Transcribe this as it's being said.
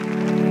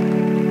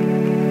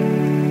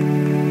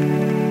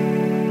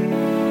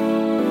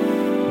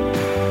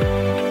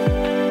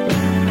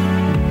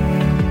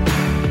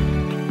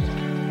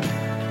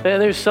Man,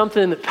 there's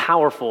something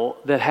powerful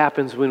that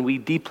happens when we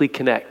deeply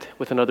connect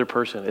with another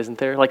person, isn't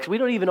there? Like, we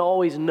don't even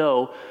always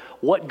know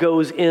what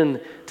goes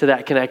into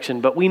that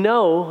connection, but we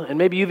know, and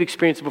maybe you've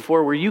experienced it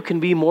before, where you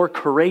can be more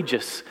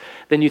courageous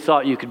than you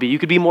thought you could be. You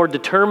could be more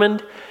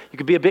determined. You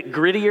could be a bit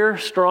grittier,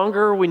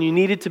 stronger when you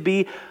needed to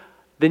be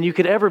than you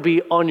could ever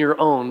be on your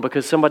own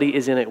because somebody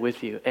is in it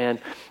with you. And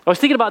I was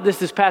thinking about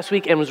this past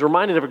week and was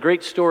reminded of a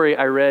great story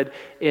I read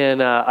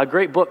in a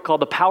great book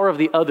called The Power of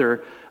the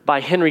Other by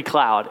Henry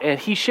Cloud. And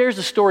he shares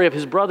the story of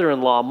his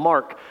brother-in-law,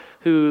 Mark,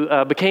 who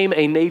became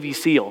a Navy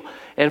SEAL.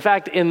 And in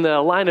fact, in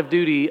the line of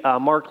duty,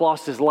 Mark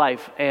lost his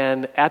life.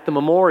 And at the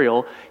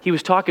memorial, he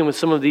was talking with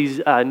some of these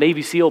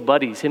Navy SEAL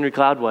buddies, Henry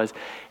Cloud was.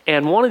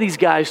 And one of these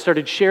guys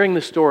started sharing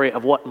the story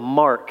of what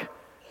Mark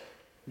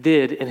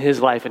did in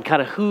his life and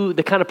kind of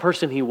the kind of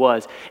person he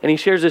was. And he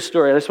shares this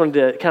story. I just wanted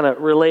to kind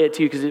of relay it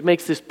to you because it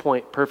makes this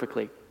point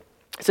perfectly.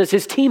 It says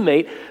his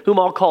teammate, whom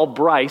I'll call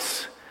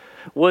Bryce,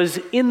 was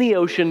in the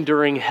ocean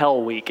during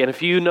Hell Week. And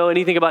if you know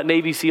anything about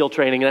Navy SEAL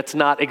training, that's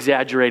not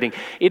exaggerating.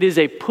 It is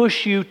a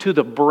push you to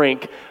the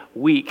brink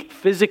week,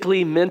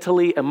 physically,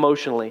 mentally,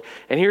 emotionally.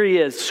 And here he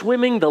is,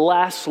 swimming the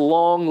last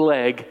long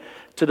leg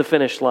to the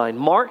finish line.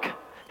 Mark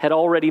had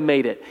already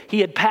made it. He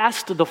had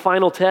passed the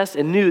final test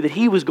and knew that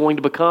he was going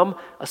to become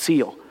a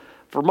SEAL.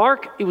 For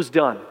Mark, it was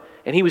done.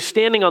 And he was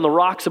standing on the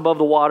rocks above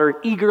the water,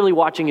 eagerly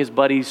watching his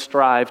buddies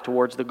strive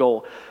towards the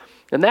goal.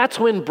 And that's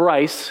when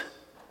Bryce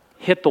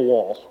hit the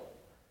wall.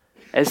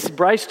 As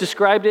Bryce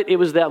described it, it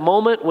was that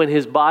moment when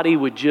his body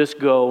would just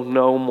go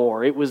no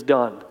more. It was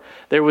done.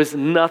 There was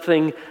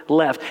nothing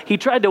left. He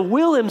tried to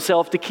will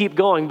himself to keep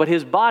going, but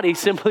his body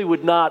simply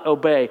would not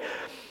obey.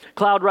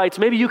 Cloud writes,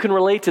 maybe you can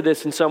relate to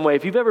this in some way.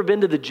 If you've ever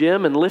been to the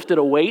gym and lifted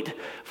a weight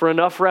for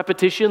enough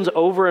repetitions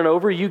over and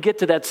over, you get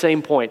to that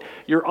same point.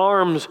 Your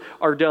arms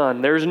are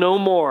done. There's no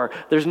more.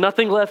 There's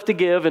nothing left to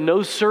give, and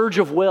no surge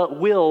of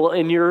will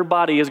in your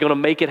body is going to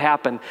make it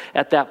happen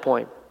at that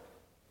point.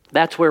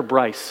 That's where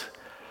Bryce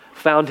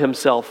found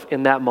himself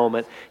in that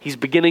moment. He's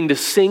beginning to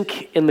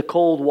sink in the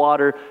cold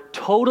water,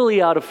 totally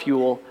out of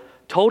fuel,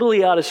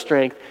 totally out of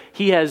strength.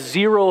 He has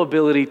zero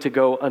ability to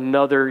go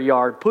another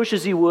yard. Push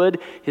as he would,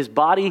 his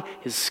body,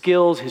 his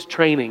skills, his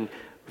training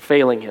are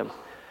failing him.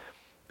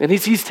 And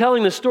he's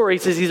telling the story. He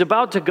says he's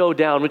about to go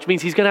down, which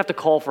means he's going to have to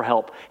call for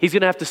help. He's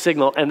going to have to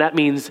signal, and that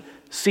means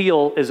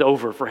SEAL is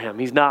over for him.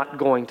 He's not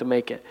going to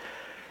make it.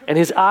 And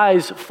his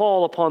eyes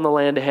fall upon the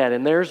land ahead,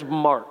 and there's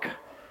Mark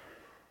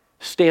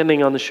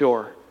standing on the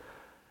shore.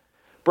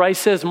 Bryce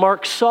says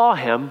Mark saw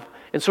him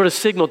and sort of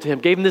signaled to him,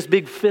 gave him this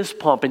big fist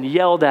pump and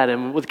yelled at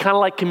him with kind of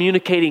like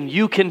communicating,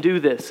 you can do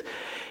this.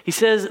 He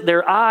says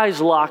their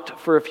eyes locked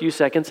for a few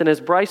seconds, and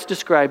as Bryce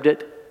described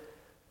it,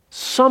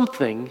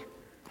 something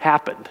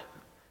happened.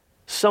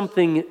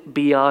 Something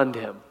beyond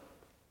him.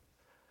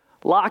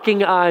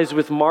 Locking eyes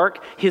with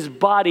Mark, his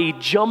body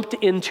jumped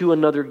into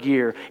another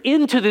gear,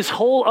 into this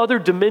whole other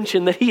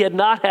dimension that he had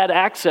not had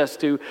access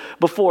to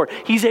before.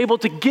 He's able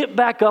to get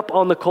back up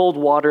on the cold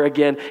water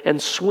again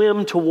and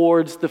swim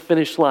towards the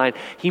finish line.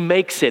 He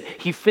makes it.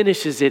 He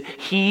finishes it.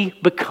 He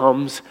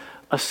becomes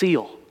a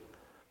SEAL.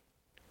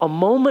 A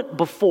moment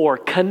before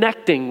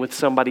connecting with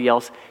somebody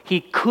else,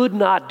 he could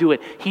not do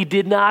it. He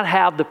did not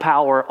have the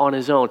power on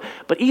his own.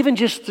 But even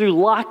just through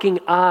locking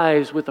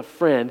eyes with a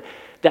friend,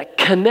 that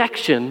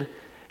connection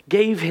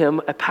gave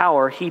him a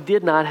power he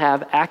did not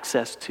have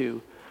access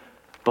to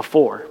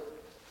before.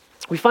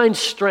 We find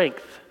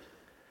strength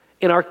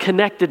in our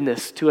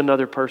connectedness to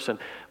another person.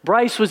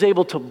 Bryce was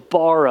able to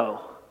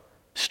borrow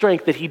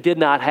strength that he did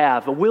not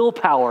have, a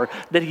willpower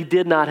that he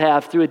did not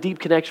have through a deep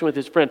connection with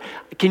his friend.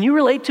 Can you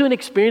relate to an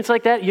experience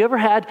like that? You ever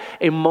had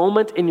a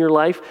moment in your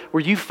life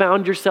where you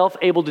found yourself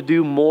able to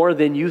do more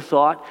than you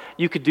thought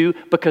you could do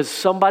because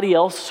somebody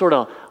else sort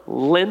of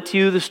lent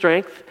you the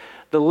strength?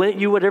 They lent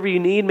you whatever you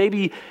need.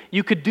 Maybe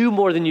you could do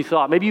more than you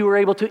thought. Maybe you were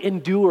able to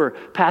endure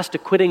past a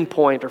quitting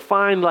point or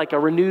find like a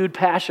renewed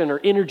passion or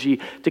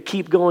energy to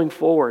keep going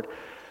forward.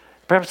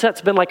 Perhaps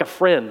that's been like a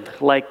friend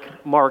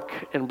like Mark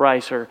and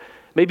Bryce, or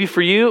maybe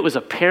for you it was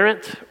a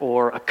parent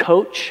or a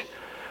coach,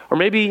 or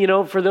maybe,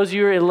 for those of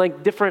you who are in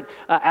like different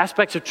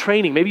aspects of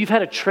training, maybe you've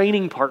had a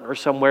training partner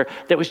somewhere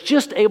that was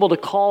just able to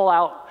call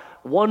out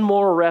one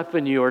more rep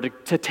in you, or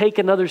to take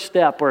another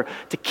step, or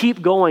to keep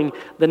going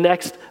the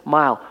next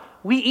mile.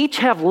 We each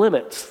have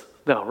limits,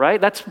 though,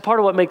 right? That's part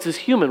of what makes us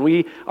human.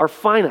 We are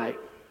finite.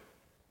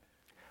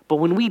 But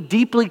when we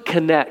deeply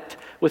connect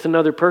with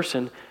another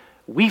person,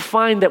 we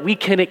find that we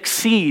can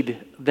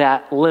exceed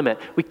that limit.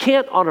 We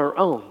can't on our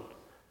own,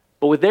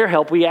 but with their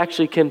help, we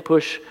actually can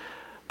push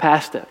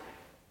past it.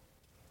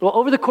 Well,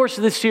 over the course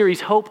of this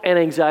series, Hope and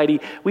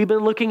Anxiety, we've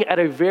been looking at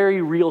a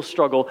very real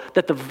struggle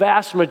that the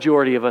vast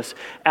majority of us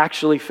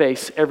actually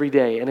face every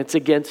day, and it's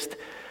against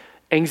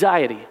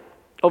anxiety.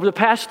 Over the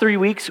past 3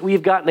 weeks, we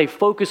have gotten a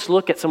focused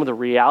look at some of the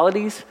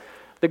realities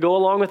that go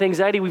along with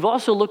anxiety. We've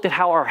also looked at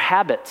how our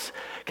habits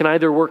can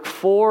either work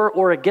for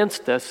or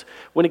against us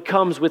when it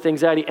comes with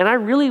anxiety. And I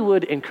really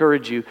would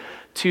encourage you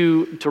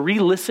to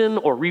re-listen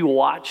or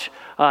re-watch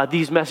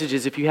these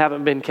messages if you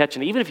haven't been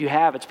catching it. Even if you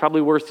have, it's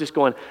probably worth just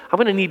going, I'm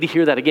going to need to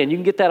hear that again. You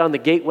can get that on the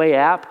Gateway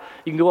app.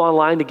 You can go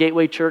online to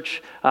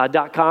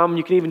gatewaychurch.com.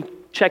 You can even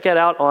check it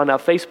out on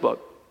Facebook.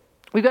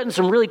 We've gotten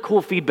some really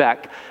cool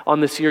feedback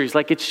on this series.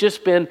 Like, it's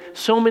just been,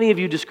 so many of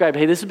you described,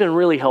 hey, this has been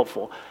really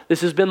helpful.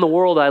 This has been the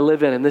world I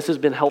live in, and this has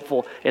been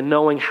helpful in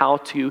knowing how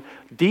to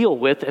deal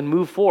with and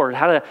move forward.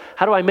 How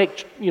do I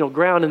make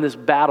ground in this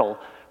battle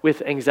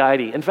with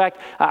anxiety? In fact,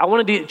 I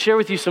wanted to share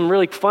with you some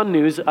really fun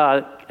news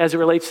as it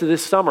relates to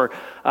this summer.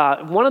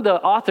 One of the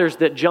authors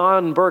that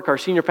John Burke, our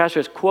senior pastor,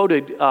 has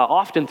quoted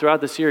often throughout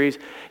the series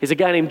is a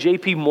guy named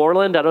J.P.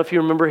 Moreland. I don't know if you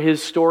remember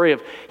his story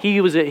of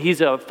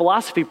he's a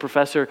philosophy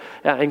professor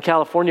in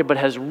California, but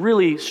has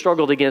really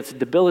struggled against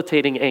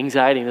debilitating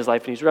anxiety in his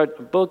life. And he's wrote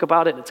a book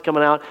about it, and it's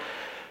coming out.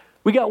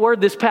 We got word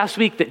this past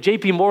week that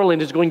J.P.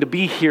 Moreland is going to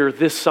be here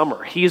this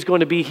summer. He is going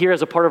to be here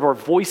as a part of our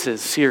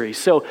Voices series.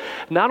 So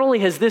not only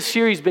has this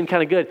series been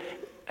kind of good,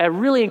 I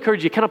really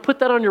encourage you, kind of put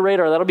that on your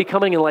radar. That'll be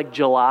coming in like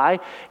July.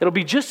 It'll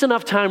be just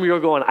enough time where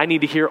you're going, I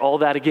need to hear all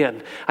that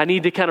again. I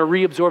need to kind of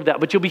reabsorb that.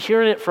 But you'll be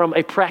hearing it from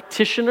a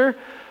practitioner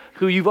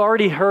who you've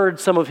already heard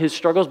some of his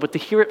struggles, but to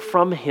hear it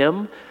from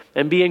him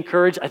and be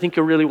encouraged, I think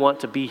you'll really want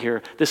to be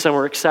here this summer.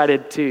 We're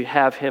excited to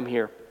have him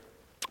here.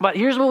 But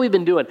here's what we've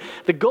been doing.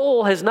 The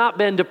goal has not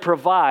been to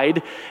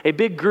provide a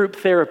big group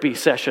therapy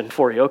session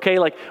for you, okay?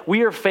 Like,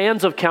 we are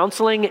fans of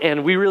counseling,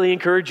 and we really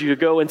encourage you to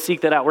go and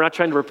seek that out. We're not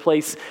trying to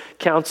replace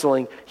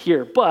counseling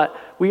here, but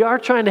we are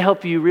trying to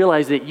help you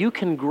realize that you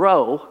can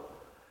grow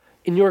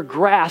in your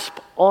grasp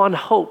on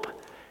hope,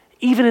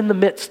 even in the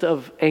midst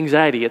of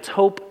anxiety. It's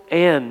hope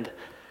and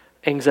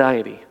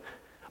anxiety.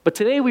 But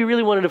today we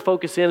really wanted to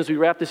focus in, as we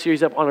wrap this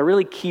series up, on a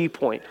really key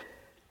point.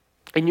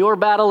 In your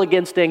battle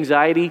against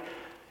anxiety,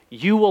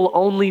 you will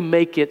only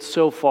make it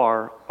so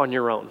far on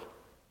your own.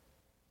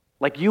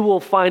 Like, you will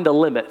find a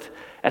limit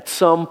at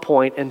some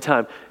point in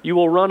time. You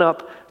will run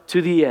up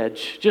to the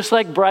edge. Just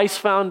like Bryce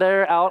found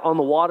there out on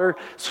the water,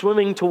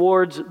 swimming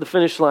towards the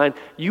finish line,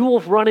 you will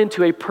run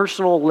into a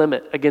personal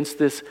limit against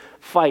this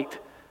fight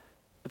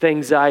with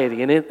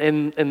anxiety. And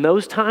in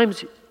those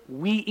times,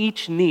 we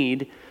each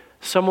need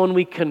someone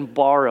we can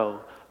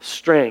borrow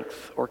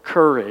strength or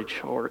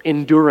courage or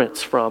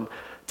endurance from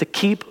to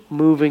keep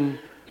moving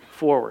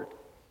forward.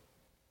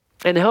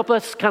 And to help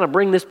us kind of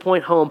bring this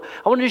point home,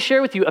 I wanted to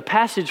share with you a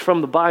passage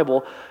from the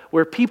Bible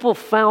where people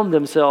found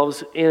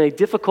themselves in a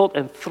difficult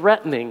and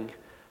threatening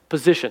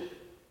position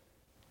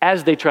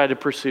as they tried to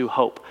pursue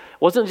hope.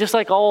 It wasn't just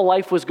like all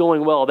life was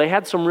going well. They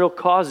had some real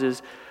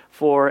causes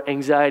for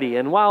anxiety.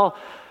 And while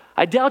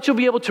I doubt you'll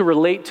be able to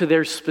relate to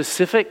their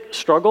specific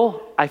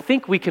struggle, I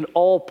think we can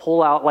all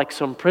pull out like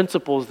some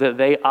principles that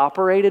they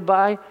operated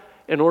by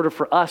in order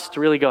for us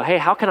to really go, hey,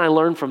 how can I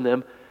learn from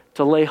them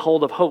to lay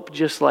hold of hope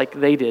just like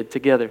they did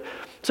together?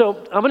 So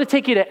I'm going to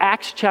take you to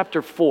Acts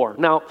chapter 4.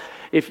 Now,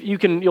 if you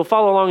can, you'll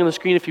follow along on the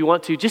screen if you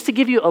want to, just to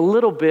give you a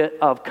little bit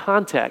of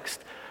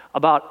context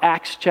about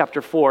Acts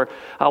chapter 4.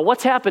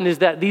 What's happened is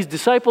that these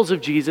disciples of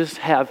Jesus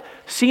have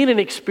seen and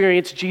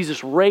experienced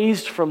Jesus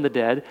raised from the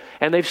dead,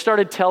 and they've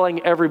started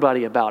telling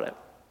everybody about it.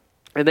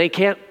 And they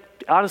can't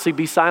honestly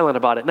be silent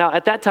about it. Now,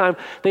 at that time,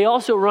 they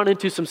also run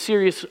into some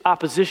serious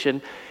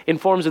opposition in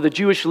forms of the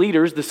Jewish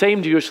leaders, the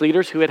same Jewish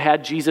leaders who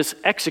had Jesus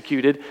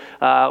executed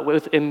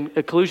in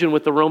collusion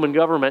with the Roman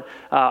government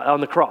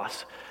on the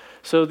cross.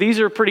 So these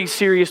are pretty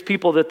serious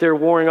people that they're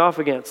warring off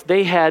against.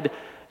 They had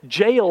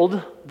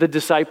jailed the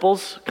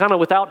disciples, kind of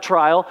without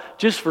trial,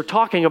 just for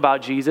talking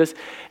about Jesus.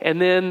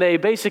 And then they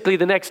basically,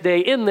 the next day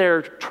in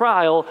their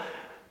trial,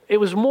 it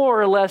was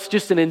more or less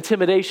just an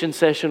intimidation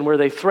session where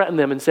they threatened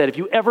them and said, if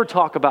you ever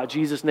talk about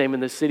Jesus' name in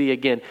this city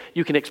again,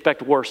 you can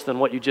expect worse than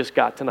what you just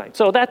got tonight.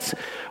 So that's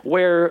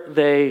where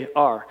they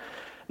are.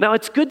 Now,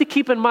 it's good to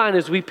keep in mind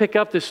as we pick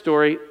up this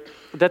story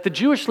that the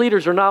Jewish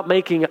leaders are not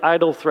making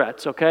idle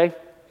threats, okay?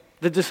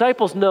 The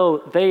disciples know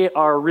they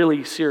are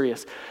really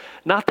serious.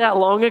 Not that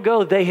long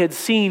ago, they had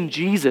seen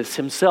Jesus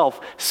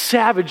himself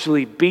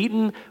savagely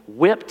beaten,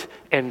 whipped,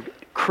 and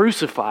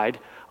crucified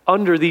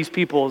under these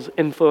people's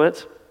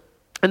influence.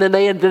 And then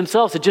they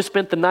themselves had just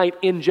spent the night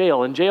in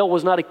jail. And jail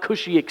was not a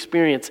cushy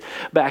experience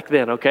back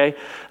then, okay?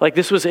 Like,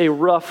 this was a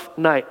rough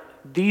night.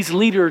 These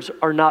leaders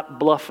are not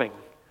bluffing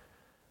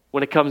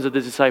when it comes to the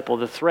disciple.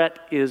 The threat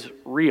is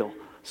real.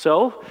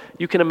 So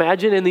you can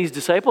imagine in these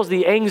disciples,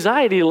 the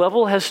anxiety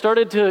level has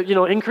started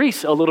to,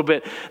 increase a little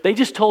bit. They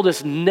just told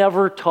us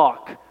never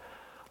talk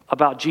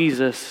about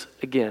Jesus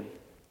again.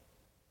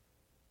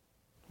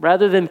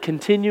 Rather than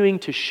continuing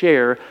to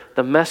share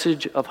the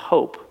message of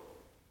hope,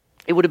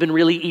 it would have been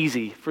really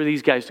easy for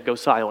these guys to go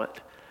silent.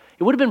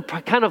 It would have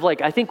been kind of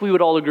like, I think we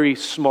would all agree,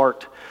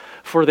 smart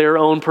for their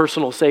own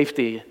personal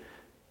safety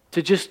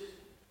to just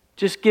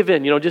give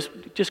in,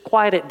 just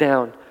quiet it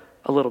down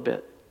a little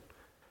bit.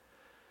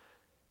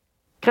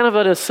 Kind of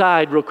an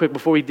aside real quick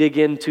before we dig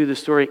into the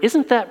story,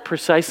 isn't that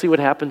precisely what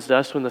happens to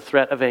us when the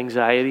threat of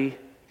anxiety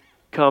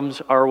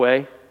comes our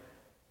way?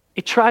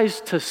 It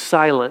tries to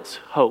silence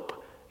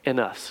hope in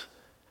us.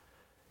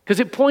 Because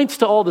it points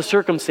to all the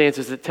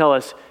circumstances that tell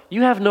us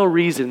you have no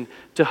reason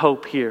to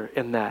hope here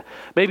in that.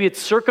 Maybe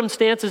it's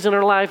circumstances in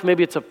our life.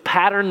 Maybe it's a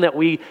pattern that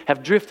we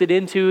have drifted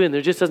into and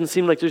there just doesn't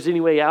seem like there's any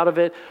way out of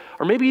it.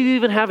 Or maybe you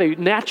even have a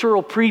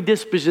natural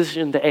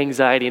predisposition to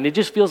anxiety and it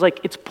just feels like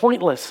it's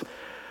pointless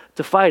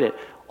to fight it.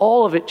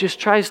 All of it just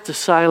tries to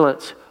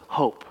silence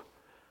hope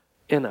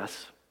in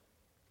us.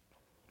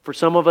 For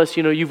some of us,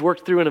 you've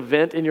worked through an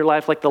event in your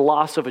life like the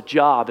loss of a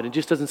job, and it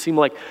just doesn't seem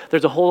like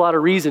there's a whole lot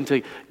of reason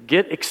to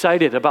get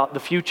excited about the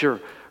future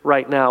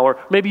right now. Or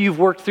maybe you've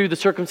worked through the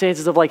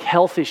circumstances of like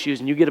health issues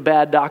and you get a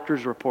bad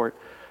doctor's report.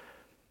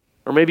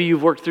 Or maybe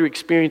you've worked through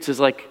experiences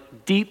like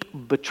deep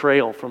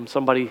betrayal from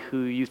somebody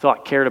who you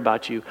thought cared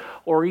about you,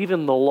 or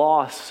even the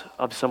loss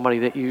of somebody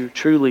that you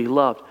truly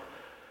loved.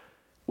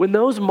 When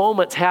those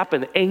moments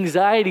happen,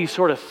 anxiety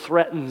sort of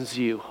threatens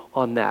you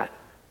on that.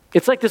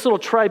 It's like this little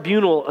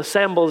tribunal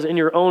assembles in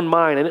your own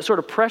mind, and it sort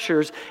of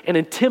pressures and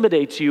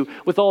intimidates you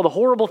with all the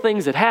horrible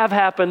things that have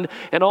happened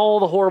and all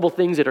the horrible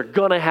things that are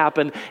going to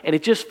happen, and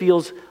it just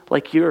feels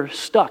like you're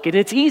stuck. And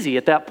it's easy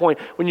at that point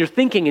when you're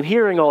thinking and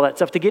hearing all that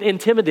stuff to get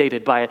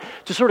intimidated by it,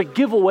 to sort of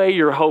give away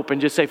your hope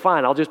and just say,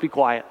 fine, I'll just be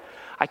quiet.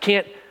 I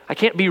can't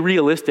be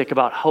realistic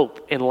about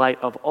hope in light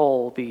of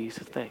all these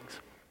things.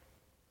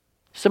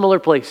 Similar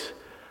place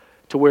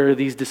to where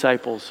these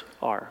disciples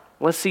are.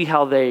 Let's see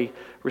how they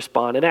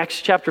respond. In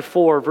Acts chapter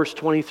 4, verse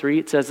 23,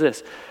 it says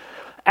this: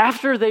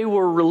 after they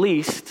were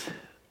released,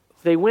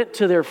 they went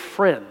to their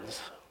friends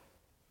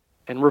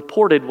and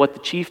reported what the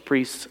chief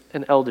priests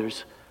and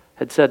elders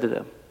had said to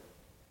them.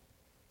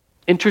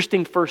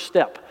 Interesting first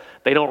step.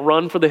 They don't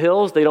run for the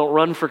hills. They don't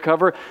run for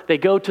cover. They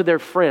go to their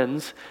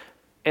friends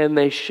and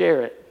they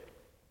share it.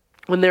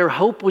 When their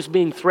hope was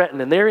being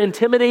threatened and they're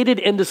intimidated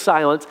into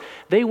silence,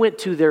 they went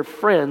to their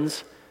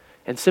friends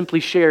and simply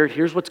shared,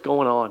 here's what's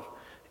going on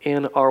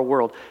in our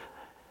world.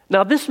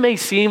 Now, this may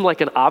seem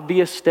like an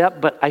obvious step,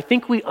 but I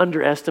think we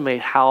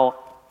underestimate how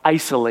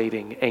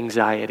isolating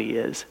anxiety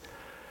is.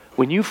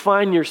 When you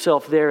find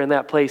yourself there in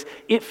that place,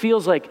 it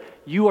feels like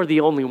you are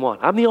the only one.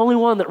 I'm the only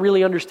one that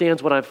really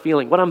understands what I'm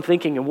feeling, what I'm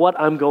thinking, and what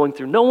I'm going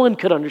through. No one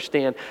could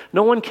understand.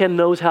 No one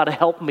knows how to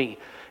help me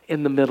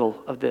in the middle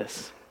of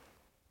this.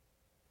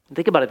 And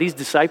think about it. These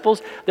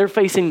disciples, they're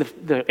facing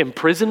the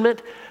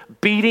imprisonment,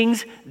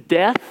 beatings,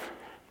 death.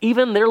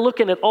 Even they're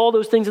looking at all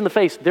those things in the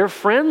face. Their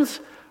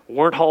friends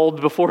weren't hauled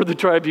before the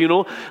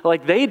tribunal.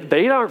 Like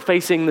they aren't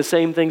facing the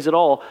same things at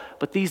all.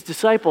 But these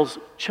disciples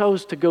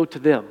chose to go to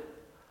them.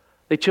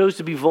 They chose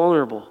to be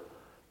vulnerable,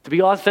 to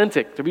be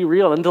authentic, to be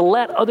real, and to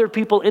let other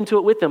people into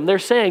it with them. They're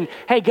saying,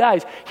 hey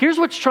guys, here's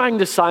what's trying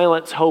to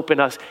silence hope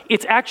in us.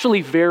 It's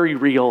actually very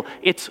real.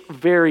 It's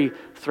very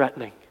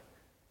threatening.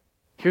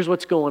 Here's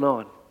what's going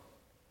on.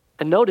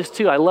 And notice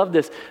too, I love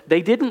this,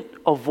 they didn't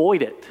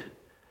avoid it.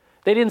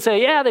 They didn't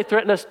say, yeah, they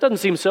threatened us. Doesn't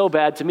seem so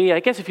bad to me. I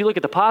guess if you look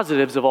at the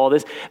positives of all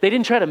this, they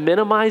didn't try to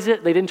minimize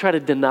it. They didn't try to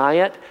deny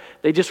it.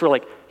 They just were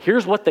like,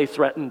 here's what they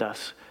threatened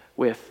us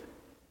with.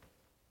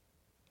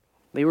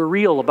 They were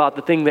real about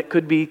the thing that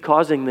could be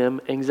causing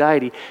them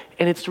anxiety.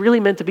 And it's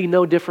really meant to be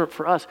no different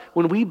for us.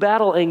 When we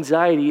battle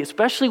anxiety,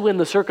 especially when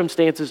the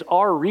circumstances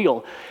are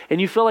real, and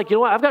you feel like, you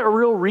know what, I've got a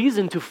real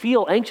reason to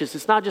feel anxious.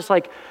 It's not just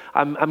like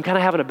I'm kind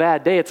of having a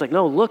bad day. It's like,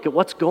 no, look at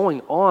what's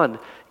going on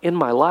in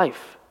my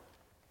life.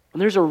 When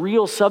there's a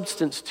real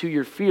substance to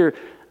your fear,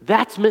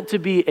 that's meant to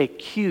be a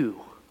cue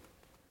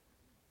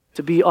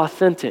to be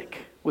authentic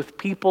with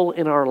people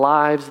in our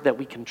lives that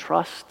we can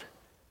trust,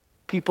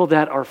 people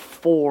that are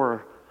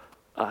for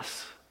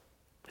us.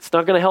 It's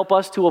not going to help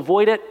us to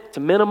avoid it,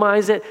 to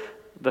minimize it,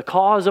 the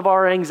cause of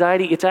our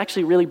anxiety. It's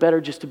actually really better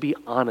just to be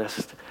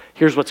honest.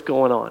 Here's what's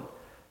going on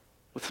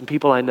with some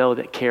people I know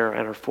that care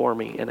and are for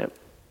me in it.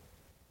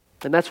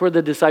 And that's where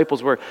the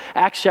disciples were.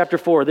 Acts chapter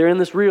 4, they're in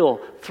this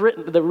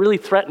really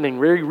threatening,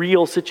 very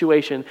real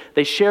situation.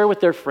 They share with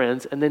their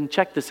friends, and then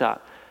check this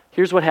out.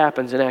 Here's what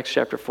happens in Acts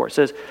chapter 4. It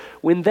says,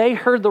 when they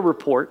heard the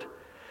report,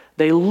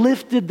 they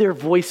lifted their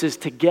voices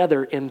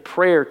together in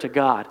prayer to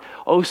God.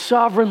 O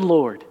sovereign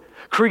Lord,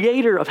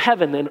 creator of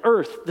heaven and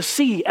earth, the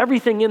sea,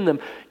 everything in them,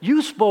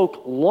 you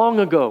spoke long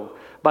ago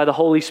by the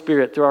Holy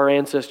Spirit through our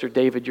ancestor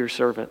David, your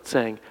servant,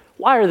 saying,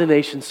 why are the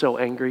nations so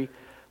angry?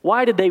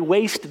 Why did they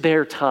waste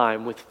their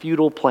time with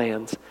futile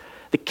plans?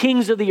 The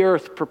kings of the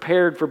earth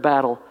prepared for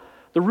battle.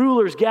 The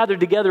rulers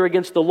gathered together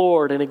against the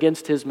Lord and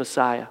against his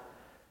Messiah.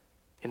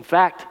 In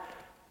fact,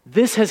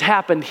 this has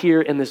happened here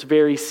in this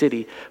very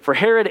city. For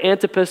Herod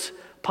Antipas,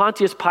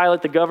 Pontius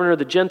Pilate, the governor of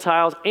the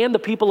Gentiles, and the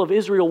people of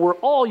Israel were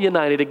all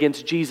united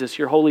against Jesus,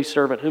 your holy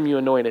servant, whom you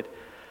anointed.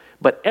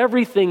 But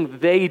everything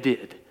they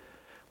did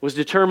was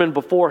determined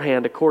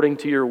beforehand according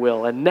to your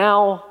will. And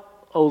now,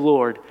 O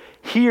Lord,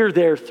 hear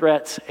their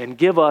threats and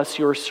give us,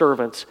 your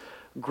servants,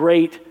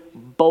 great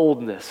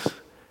boldness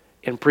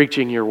in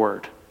preaching your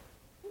word.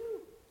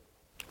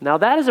 Now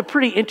that is a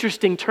pretty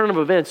interesting turn of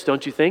events,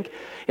 don't you think?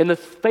 In the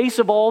face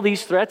of all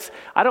these threats,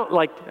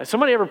 if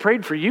somebody ever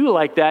prayed for you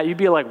like that, you'd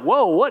be like,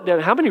 whoa,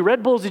 how many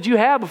Red Bulls did you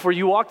have before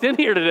you walked in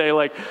here today?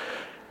 Like,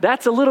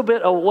 that's a little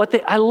bit of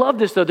I love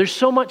this though. There's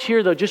so much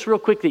here though, just real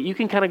quick, that you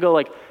can kind of go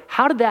like,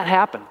 how did that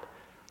happen?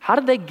 How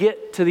did they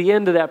get to the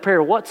end of that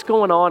prayer? What's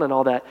going on and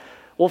all that?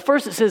 Well,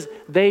 first it says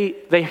they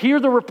hear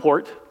the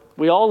report.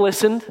 We all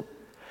listened.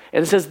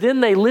 And it says,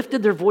 then they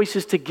lifted their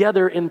voices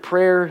together in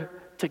prayer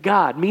to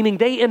God, meaning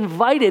they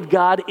invited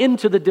God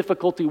into the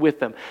difficulty with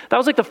them. That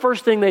was like the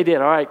first thing they did.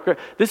 All right,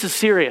 this is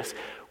serious.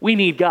 We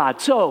need God.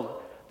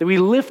 So that we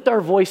lift our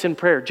voice in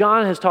prayer.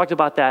 John has talked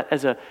about that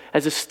as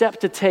a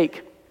step to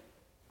take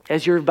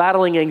as you're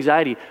battling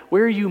anxiety.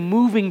 Where are you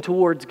moving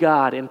towards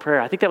God in prayer?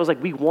 I think that was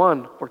like week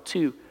 1 or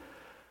 2.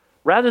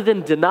 Rather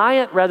than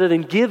deny it, rather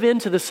than give in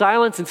to the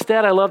silence,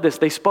 instead, I love this,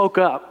 they spoke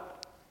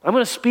up. I'm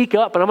going to speak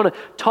up and I'm going to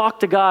talk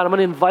to God. I'm going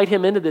to invite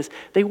him into this.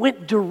 They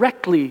went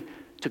directly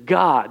to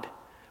God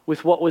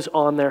with what was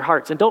on their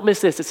hearts. And don't miss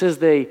this. It says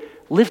they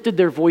lifted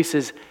their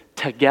voices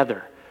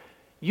together.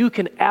 You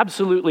can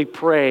absolutely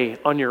pray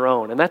on your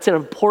own. And that's an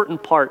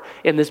important part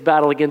in this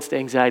battle against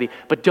anxiety.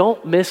 But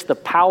don't miss the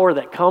power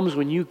that comes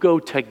when you go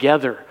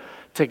together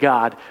to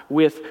God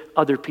with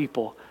other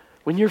people.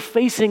 When you're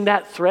facing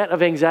that threat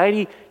of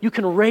anxiety, you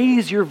can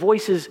raise your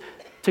voices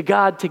to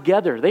God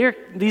together.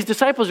 These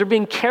disciples are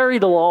being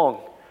carried along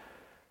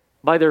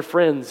by their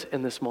friends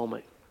in this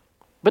moment.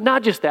 But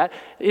not just that.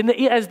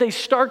 As they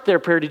start their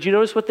prayer, did you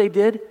notice what they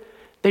did?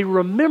 They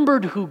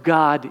remembered who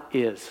God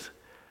is.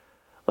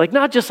 Like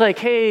not just like,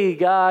 hey,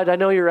 God, I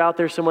know you're out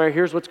there somewhere.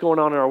 Here's what's going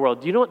on in our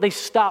world. Do you know what? They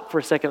stopped for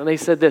a second and they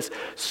said this,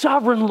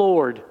 Sovereign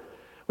Lord,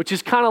 which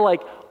is kind of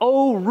like,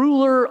 oh,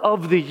 ruler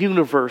of the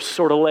universe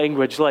sort of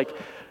language, like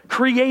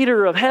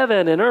creator of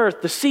heaven and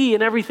earth, the sea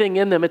and everything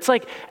in them. It's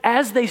like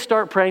as they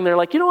start praying, they're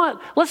like, you know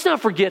what? Let's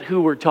not forget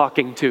who we're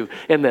talking to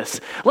in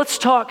this. Let's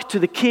talk to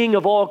the King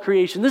of all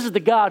creation. This is the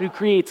God who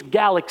creates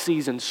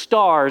galaxies and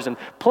stars and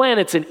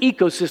planets and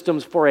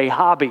ecosystems for a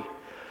hobby.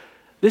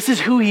 This is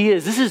who he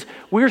is.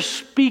 We're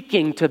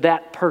speaking to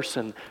that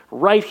person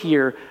right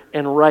here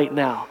and right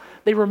now.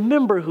 They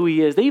remember who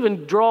he is. They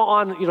even draw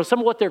on, some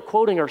of what they're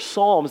quoting are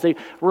Psalms. They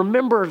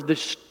remember the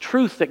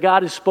truth that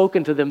God has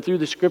spoken to them through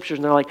the scriptures.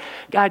 And they're like,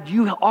 God,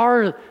 you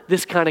are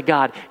this kind of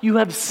God. You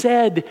have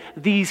said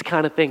these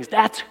kind of things.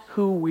 That's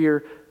who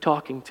we're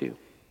talking to.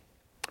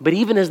 But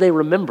even as they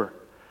remember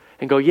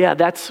and go, yeah,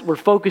 we're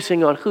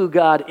focusing on who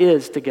God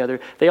is together,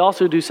 they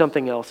also do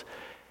something else.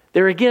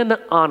 They're again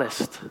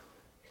honest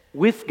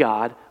with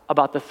God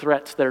about the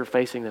threats that are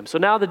facing them. So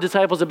now the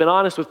disciples have been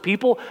honest with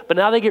people, but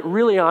now they get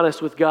really honest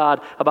with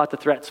God about the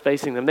threats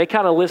facing them. They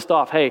kind of list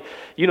off, hey,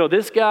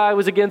 this guy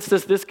was against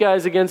us, this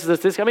guy's against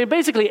us,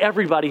 basically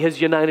everybody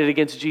has united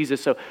against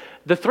Jesus. So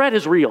the threat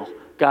is real,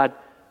 God.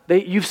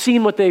 You've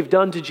seen what they've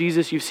done to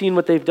Jesus. You've seen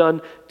what they've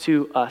done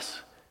to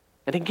us.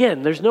 And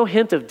again, there's no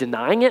hint of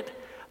denying it.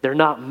 They're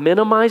not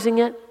minimizing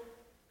it.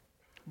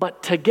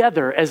 But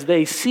together, as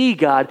they see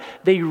God,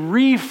 they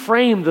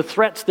reframe the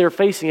threats they're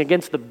facing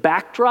against the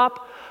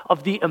backdrop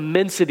of the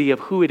immensity of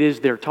who it is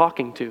they're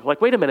talking to.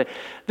 Like, wait a minute,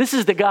 this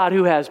is the God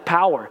who has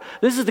power.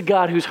 This is the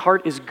God whose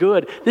heart is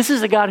good. This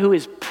is the God who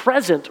is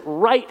present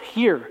right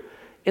here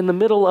in the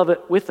middle of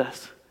it with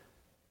us.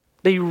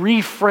 They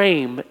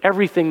reframe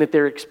everything that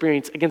they're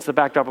experiencing against the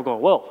backdrop of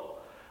going, whoa,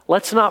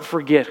 let's not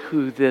forget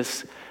who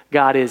this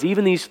God is,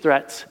 even these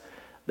threats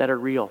that are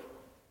real.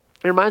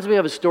 It reminds me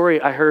of a story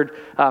I heard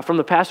from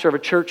the pastor of a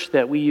church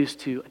that we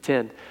used to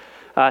attend.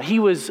 He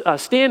was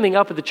standing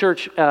up at the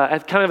church,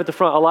 at the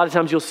front. A lot of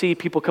times you'll see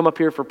people come up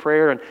here for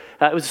prayer, and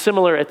it was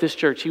similar at this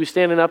church. He was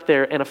standing up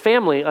there, and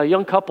a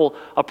young couple,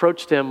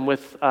 approached him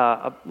with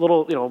a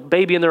little,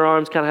 baby in their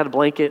arms, kind of had a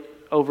blanket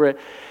over it.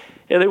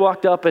 And they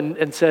walked up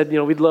and said,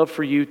 we'd love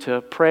for you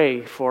to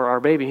pray for our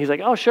baby. And he's like,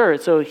 oh, sure.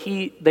 So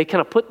they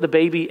kind of put the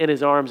baby in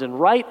his arms, and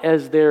right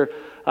as they're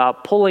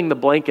pulling the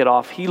blanket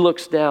off, he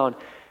looks down.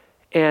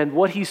 And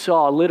what he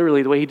saw,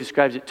 literally the way he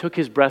describes it, took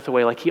his breath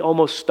away. Like he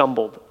almost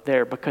stumbled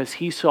there because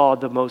he saw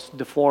the most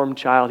deformed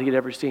child he'd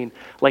ever seen.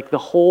 Like the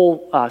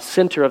whole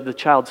center of the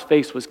child's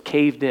face was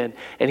caved in.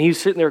 And he was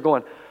sitting there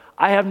going,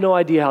 I have no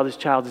idea how this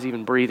child is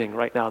even breathing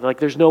right now. Like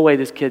there's no way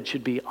this kid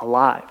should be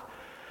alive.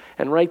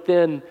 And right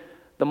then,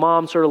 the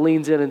mom sort of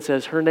leans in and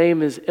says, her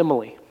name is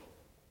Emily.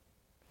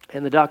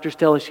 And the doctors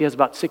tell us she has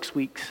about 6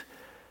 weeks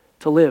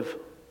to live.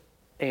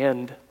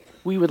 And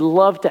we would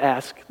love to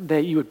ask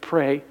that you would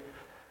pray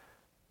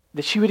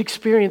that she would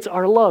experience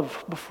our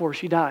love before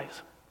she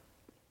dies.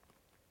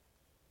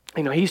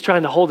 He's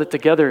trying to hold it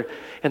together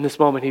in this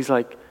moment. He's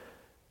like,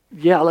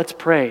 yeah, let's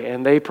pray.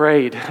 And they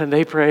prayed,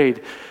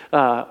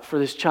 for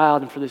this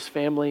child and for this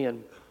family.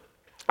 And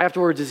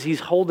afterwards, as he's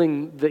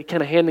handing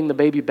the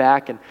baby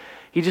back, and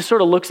he just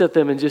sort of looks at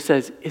them and just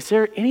says, is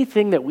there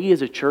anything that we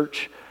as a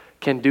church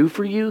can do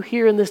for you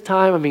here in this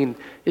time?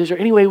 Is there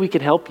any way we can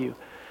help you?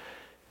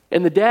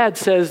 And the dad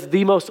says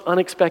the most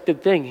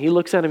unexpected thing. He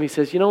looks at him, he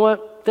says, you know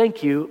what?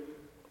 Thank you,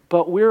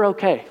 but we're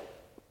okay.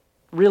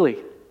 Really,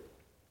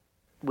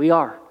 we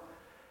are.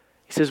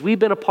 He says, we've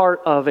been a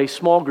part of a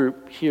small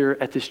group here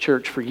at this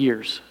church for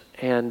years,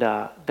 and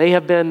they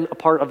have been a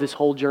part of this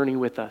whole journey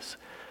with us.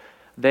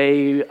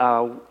 They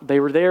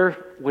were there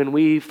when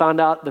we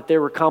found out that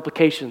there were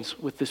complications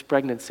with this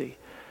pregnancy.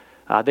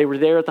 They were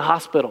there at the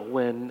hospital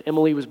when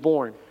Emily was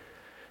born.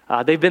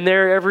 They've been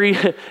there every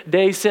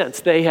day since.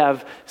 They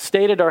have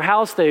stayed at our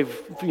house. They've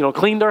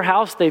cleaned our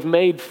house. They've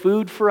made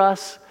food for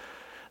us.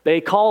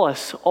 They call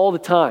us all the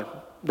time.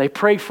 They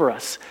pray for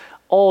us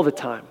all the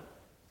time.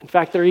 In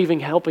fact, they're even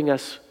helping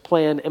us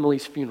plan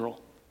Emily's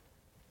funeral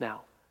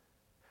now.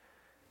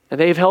 And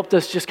they've helped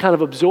us just kind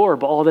of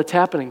absorb all that's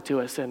happening to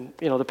us. And,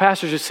 the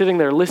pastor's just sitting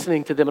there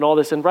listening to them and all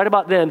this. And right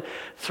about then,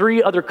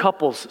 3 other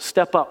couples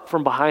step up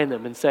from behind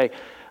them and say,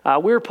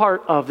 we're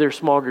part of their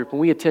small group and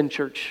we attend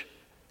church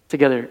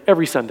together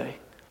every Sunday.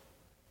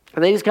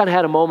 And they just kind of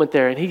had a moment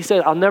there. And he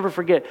said, I'll never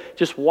forget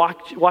just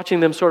watching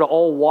them sort of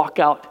all walk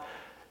out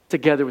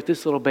together with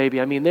this little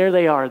baby. I mean, there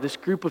they are, this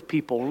group of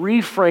people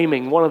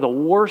reframing one of the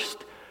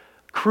worst,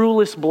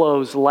 cruelest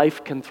blows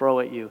life can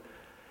throw at you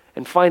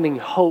and finding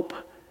hope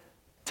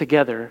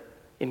together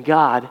in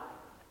God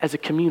as a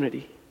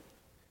community.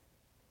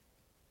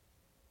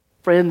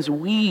 Friends,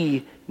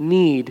 we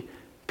need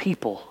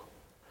people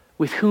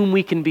with whom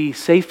we can be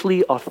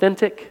safely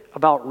authentic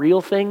about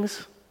real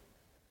things,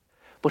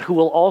 but who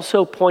will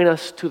also point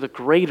us to the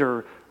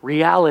greater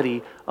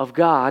reality of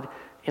God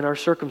in our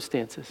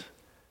circumstances.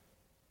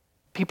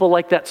 People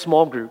like that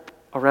small group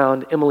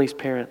around Emily's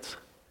parents.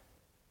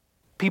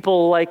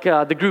 People like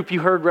the group you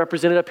heard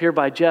represented up here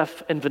by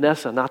Jeff and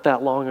Vanessa not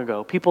that long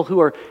ago. People who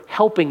are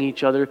helping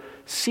each other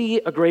see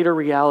a greater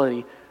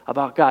reality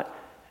about God.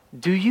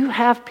 Do you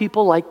have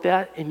people like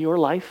that in your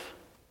life?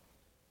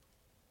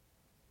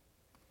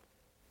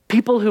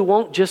 People who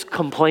won't just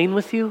complain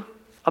with you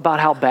about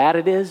how bad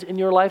it is in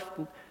your life.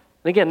 And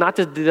again, not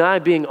to deny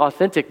being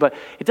authentic, but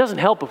it doesn't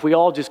help if we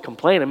all just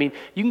complain. I mean,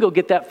 you can go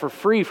get that for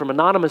free from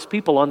anonymous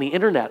people on the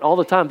internet all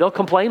the time. They'll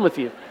complain with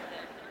you.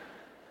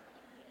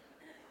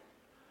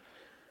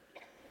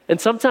 And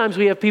sometimes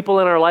we have people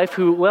in our life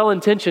who,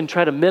 well-intentioned,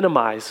 try to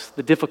minimize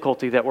the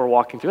difficulty that we're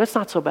walking through. That's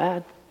not so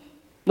bad.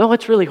 No,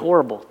 it's really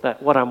horrible,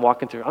 what I'm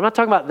walking through. I'm not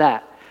talking about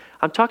that.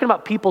 I'm talking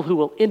about people who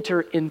will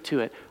enter into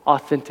it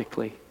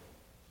authentically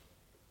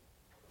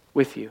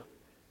with you.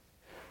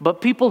 But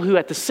people who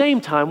at the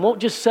same time won't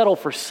just settle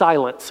for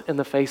silence in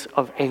the face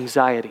of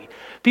anxiety.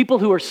 People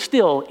who are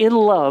still in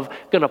love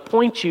going to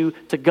point you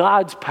to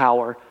God's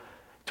power,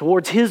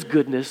 towards His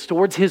goodness,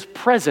 towards His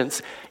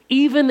presence,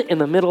 even in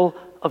the middle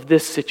of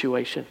this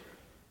situation.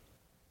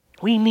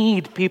 We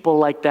need people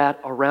like that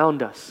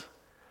around us.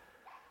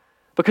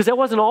 Because that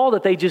wasn't all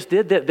that they just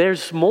did, that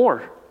there's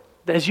more.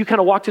 As you kind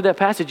of walk through that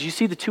passage, you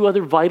see the 2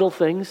 other vital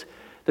things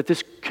that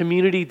this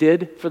community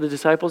did for the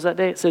disciples that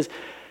day. It says,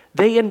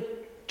 they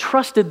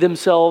entrusted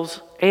themselves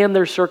and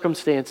their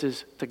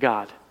circumstances to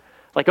God.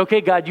 Like,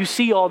 okay, God, you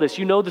see all this.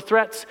 You know the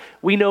threats.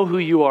 We know who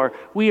you are.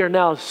 We are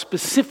now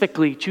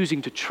specifically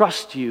choosing to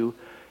trust you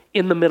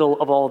in the middle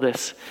of all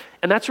this.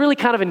 And that's really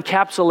kind of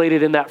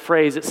encapsulated in that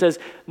phrase. It says,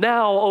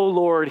 now, O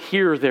Lord,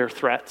 hear their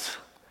threats.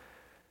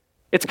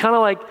 It's kind of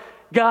like,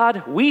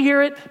 God, we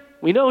hear it.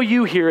 We know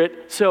you hear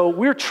it. So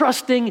we're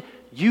trusting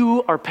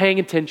you are paying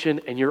attention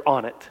and you're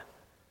on it.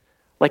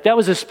 Like that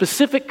was a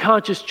specific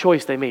conscious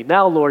choice they made.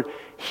 Now, Lord,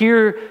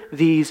 hear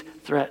these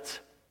threats.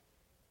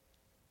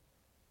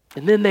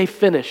 And then they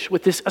finish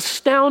with this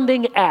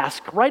astounding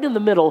ask right in the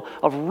middle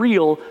of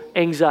real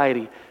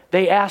anxiety.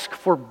 They ask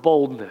for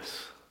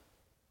boldness.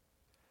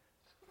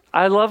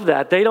 I love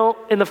that. They don't,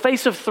 in the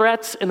face of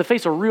threats, in the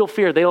face of real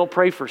fear, they don't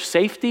pray for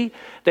safety.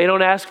 They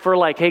don't ask for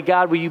like, hey,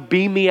 God, will you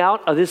beam me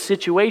out of this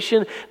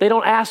situation? They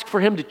don't ask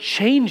for Him to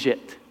change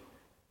it.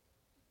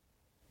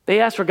 They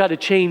ask for God to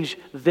change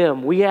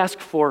them. We ask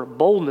for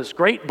boldness,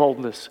 great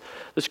boldness,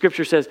 the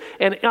scripture says.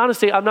 And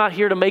honestly, I'm not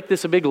here to make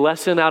this a big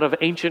lesson out of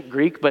ancient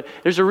Greek, but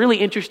there's a really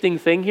interesting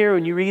thing here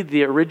when you read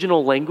the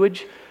original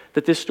language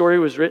that this story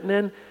was written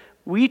in.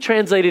 We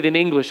translate it in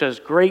English as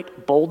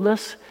great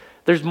boldness.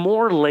 There's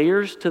more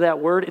layers to that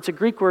word. It's a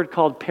Greek word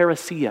called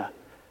parrhesia.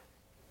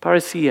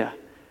 Parrhesia.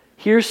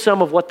 Here's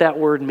some of what that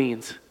word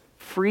means.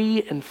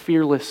 Free and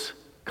fearless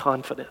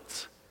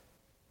confidence.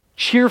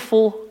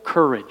 Cheerful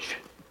courage.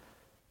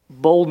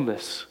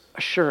 Boldness,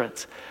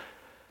 assurance.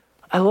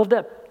 I love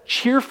that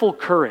cheerful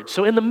courage.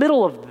 So in the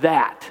middle of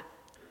that,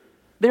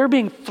 they're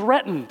being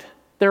threatened.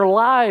 Their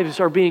lives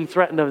are being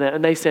threatened of that.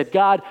 And they said,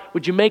 God,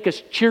 would you make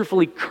us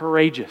cheerfully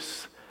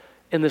courageous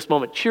in this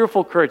moment?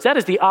 Cheerful courage. That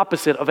is the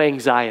opposite of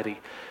anxiety.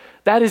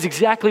 That is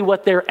exactly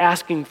what they're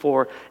asking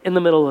for in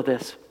the middle of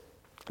this.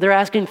 They're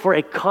asking for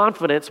a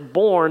confidence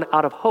born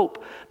out of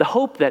hope. The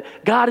hope that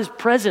God is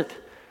present,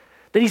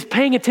 that He's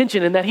paying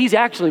attention, and that He's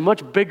actually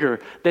much bigger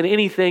than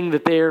anything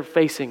that they're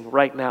facing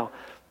right now.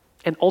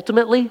 And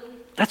ultimately,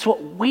 that's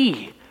what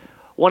we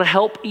want to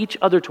help each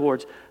other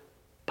towards.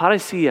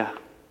 Parrhesia,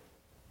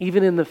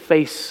 even in the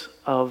face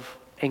of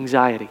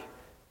anxiety.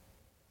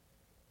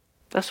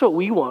 That's what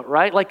we want,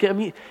 right? Like, I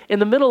mean, in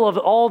the middle of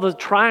all the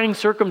trying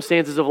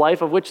circumstances of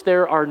life, of which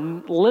there are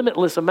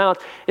limitless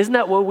amounts, isn't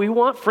that what we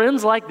want?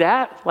 Friends like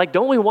that? Like,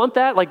 don't we want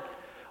that? Like,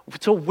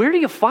 so where do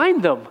you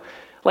find them?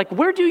 Like,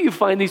 where do you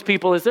find these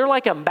people? Is there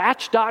like a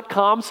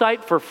Match.com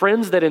site for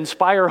friends that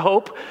inspire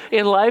hope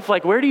in life?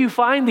 Like, where do you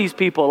find these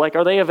people? Like,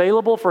 are they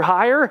available for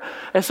hire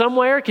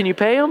somewhere? Can you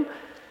pay them?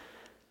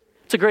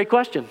 It's a great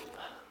question.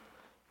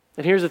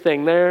 And here's the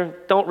thing, they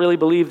don't really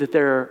believe that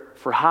they're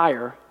for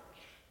hire,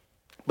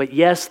 but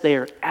yes, they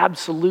are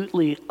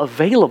absolutely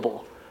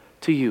available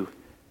to you.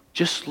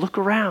 Just look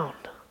around.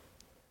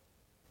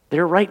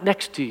 They're right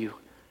next to you.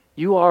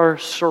 You are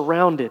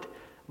surrounded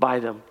by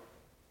them.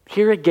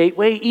 Here at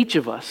Gateway, each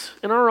of us,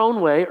 in our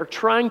own way, are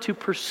trying to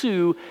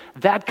pursue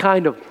that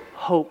kind of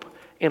hope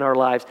in our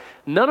lives.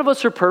 None of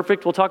us are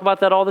perfect. We'll talk about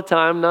that all the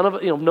time.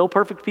 No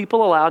perfect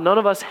people allowed. None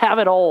of us have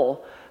it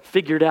all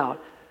figured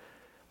out.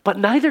 But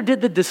neither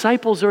did the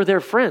disciples or their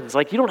friends.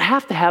 Like, you don't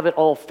have to have it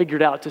all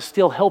figured out to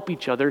still help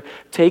each other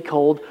take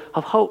hold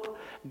of hope.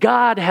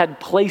 God had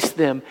placed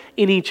them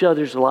in each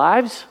other's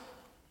lives,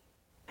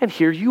 and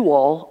here you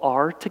all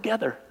are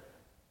together.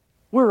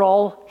 We're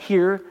all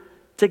here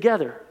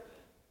together.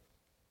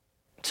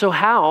 So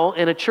how,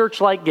 in a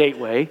church like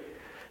Gateway,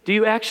 do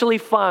you actually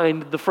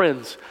find the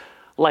friends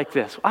like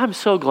this? I'm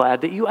so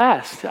glad that you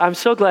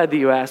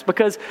asked.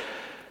 Because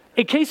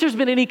in case there's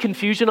been any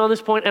confusion on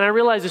this point, and I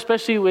realize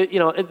especially with,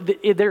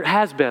 there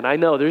has been, I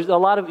know, there's a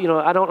lot of,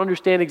 I don't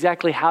understand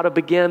exactly how to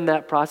begin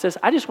that process.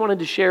 I just wanted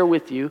to share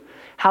with you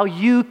how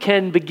you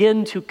can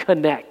begin to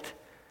connect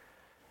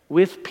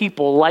with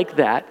people like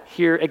that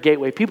here at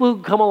Gateway, people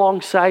who come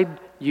alongside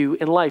you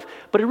in life.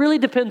 But it really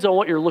depends on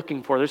what you're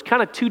looking for. There's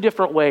kind of two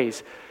different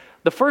ways.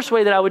 The first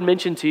way that I would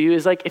mention to you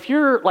is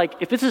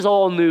if this is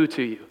all new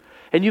to you,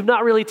 and you've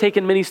not really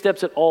taken many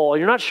steps at all,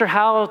 you're not sure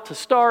how to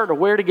start or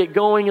where to get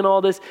going and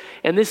all this,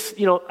 and this,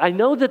 I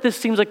know that this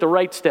seems like the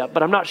right step,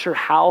 but I'm not sure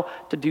how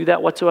to do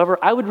that whatsoever,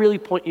 I would really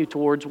point you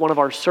towards one of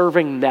our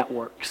serving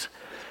networks.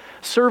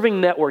 Serving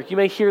network, you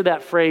may hear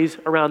that phrase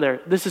around there.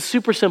 This is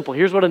super simple.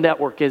 Here's what a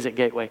network is at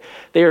Gateway.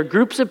 They are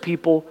groups of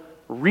people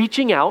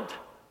reaching out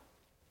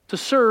to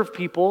serve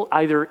people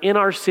either in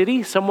our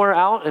city, somewhere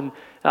out and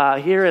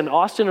here in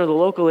Austin or the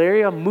local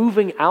area,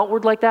 moving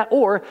outward like that,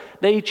 or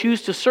they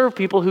choose to serve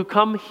people who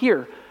come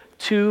here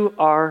to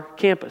our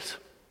campus.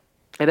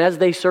 And as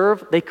they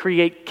serve, they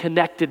create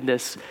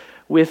connectedness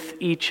with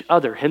each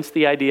other, hence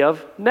the idea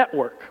of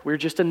network. We're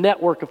just a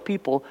network of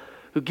people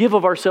who give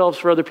of ourselves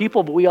for other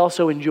people, but we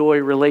also enjoy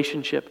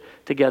relationship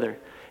together.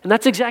 And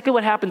that's exactly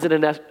what happens in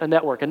a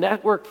network. A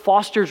network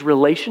fosters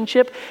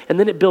relationship, and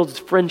then it builds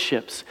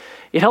friendships.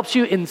 It helps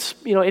you,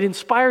 it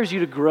inspires you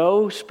to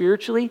grow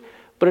spiritually,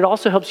 but it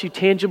also helps you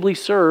tangibly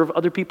serve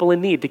other people in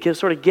need, to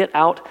sort of get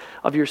out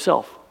of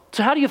yourself.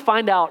 So how do you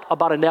find out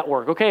about a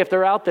network? Okay, if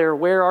they're out there,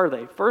 where are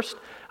they? First,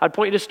 I'd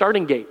point you to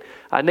Starting Gate.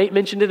 Nate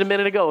mentioned it a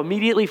minute ago.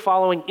 Immediately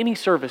following any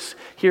service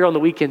here on the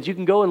weekends, you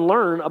can go and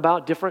learn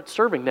about different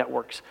serving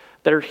networks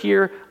that are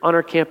here on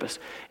our campus.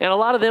 And a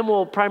lot of them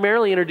will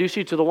primarily introduce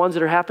you to the ones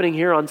that are happening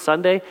here on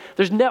Sunday.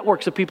 There's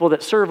networks of people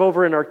that serve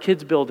over in our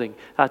kids building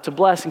to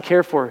bless and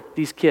care for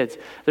these kids.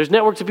 There's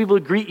networks of people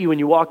who greet you when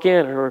you walk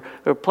in or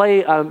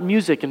play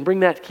music and bring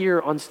that here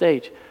on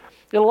stage.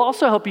 It'll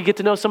also help you get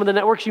to know some of the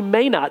networks you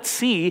may not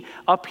see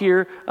up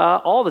here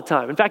all the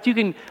time. In fact, you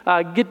can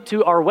get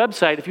to our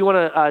website. If you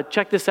want to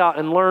check this out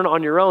and learn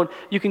on your own,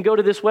 you can go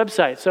to this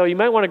website. So you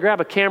might want to grab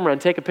a camera and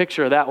take a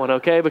picture of that one,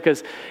 okay?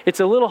 Because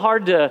it's a little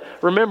hard to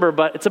remember,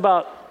 but it's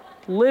about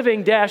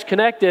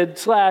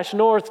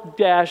living-connected/north-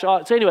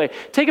 So anyway,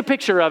 take a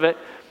picture of it.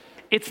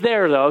 It's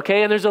there though,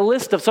 okay? And there's a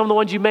list of some of the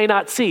ones you may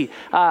not see.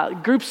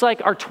 Groups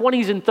like our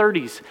 20s and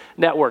 30s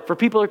network. For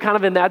people who are kind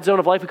of in that zone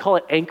of life, we call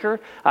it Anchor.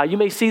 You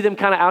may see them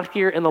kind of out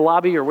here in the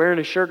lobby or wearing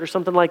a shirt or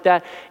something like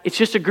that. It's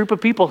just a group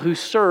of people who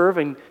serve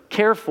and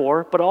care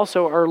for, but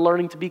also are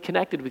learning to be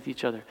connected with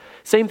each other.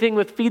 Same thing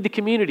with Feed the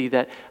Community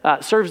that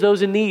serves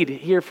those in need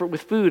here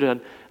with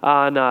food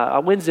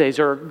on Wednesdays,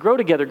 or Grow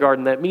Together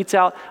Garden that meets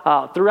out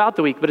throughout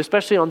the week, but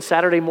especially on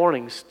Saturday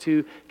mornings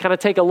to kind of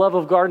take a love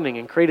of gardening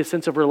and create a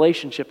sense of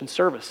relationship and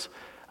service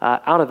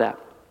out of that.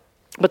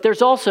 But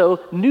there's also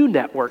new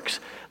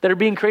networks that are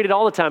being created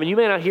all the time. And you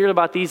may not hear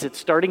about these at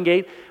Starting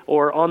Gate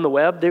or on the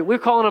web. We're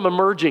calling them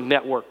emerging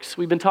networks.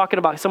 We've been talking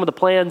about some of the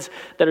plans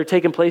that are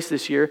taking place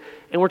this year.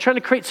 And we're trying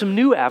to create some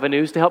new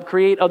avenues to help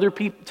create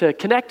to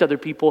connect other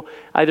people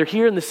either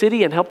here in the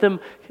city and help them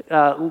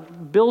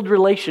build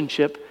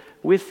relationship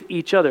with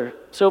each other.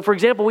 So for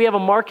example, we have a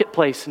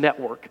marketplace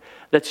network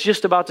that's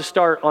just about to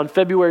start on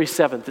February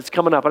 7th. It's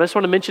coming up. And I just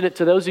want to mention it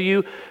to those of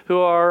you who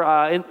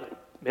are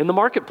in the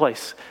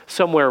marketplace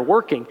somewhere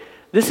working.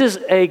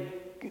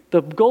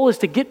 The goal is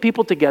to get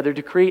people together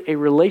to create a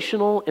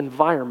relational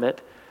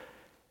environment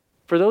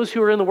for those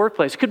who are in the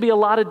workplace. It could be a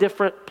lot of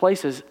different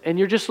places, and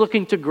you're just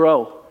looking to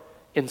grow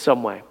in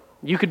some way.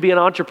 You could be an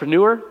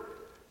entrepreneur,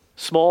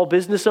 small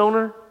business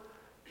owner,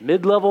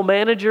 mid-level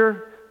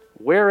manager,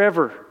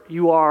 wherever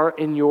you are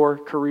in your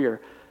career.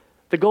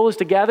 The goal is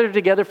to gather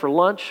together for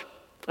lunch,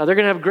 They're going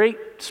to have a great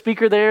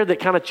speaker there that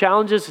kind of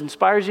challenges,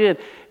 inspires you, and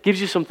gives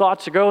you some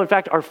thoughts to grow. In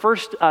fact, our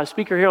first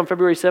speaker here on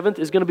February 7th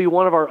is going to be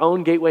one of our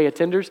own Gateway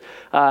attenders,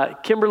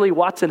 Kimberly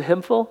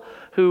Watson-Hemphill,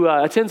 who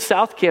attends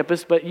South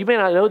Campus, but you may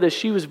not know this.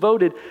 She was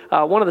voted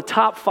one of the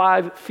top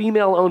 5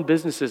 female-owned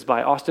businesses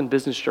by Austin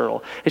Business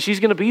Journal, and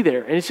she's going to be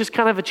there. And it's just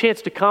kind of a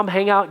chance to come,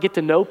 hang out, get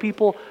to know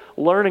people,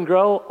 learn and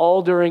grow,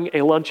 all during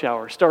a lunch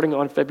hour starting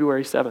on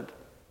February 7th.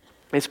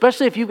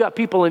 Especially if you've got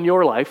people in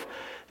your life,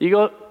 you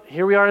go,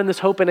 here we are in this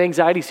hope and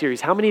anxiety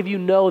series. How many of you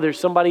know there's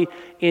somebody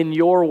in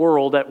your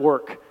world at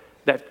work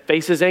that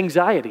faces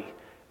anxiety?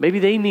 Maybe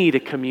they need a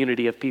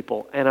community of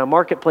people, and a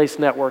marketplace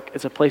network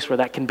is a place where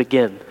that can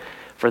begin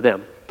for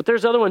them. But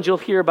there's other ones you'll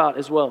hear about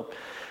as well.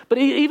 But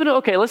even,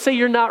 okay, let's say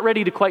you're not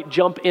ready to quite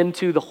jump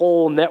into the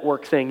whole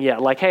network thing yet.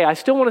 Like, hey, I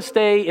still want to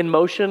stay in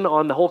motion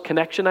on the whole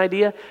connection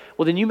idea.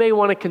 Well, then you may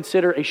want to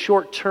consider a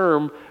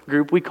short-term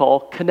group we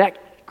call Connect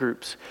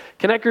groups.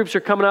 Connect groups are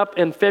coming up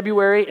in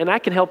February, and I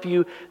can help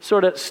you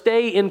sort of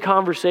stay in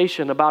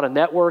conversation about a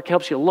network,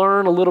 helps you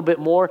learn a little bit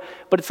more,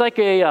 but it's like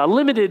a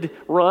limited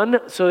run,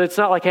 so it's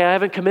not like, hey, I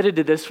haven't committed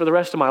to this for the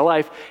rest of my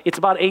life. It's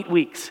about 8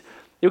 weeks.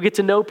 You'll get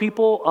to know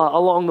people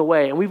along the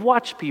way, and we've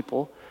watched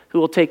people who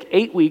will take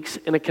 8 weeks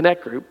in a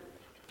Connect group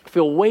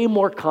feel way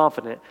more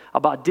confident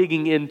about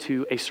digging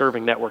into a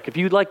serving network. If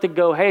you'd like to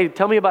go, hey,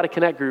 tell me about a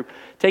Connect group,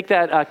 take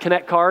that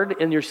Connect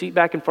card in your seat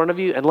back in front of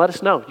you and let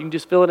us know. You can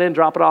just fill it in,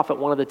 drop it off at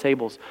one of the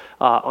tables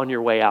on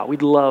your way out.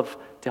 We'd love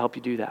to help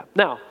you do that.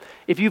 Now,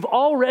 if you've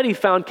already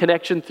found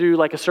connection through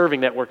like a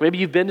serving network, maybe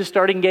you've been to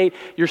Starting Gate,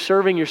 you're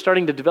serving, you're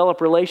starting to develop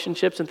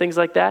relationships and things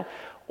like that,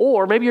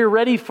 or maybe you're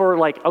ready for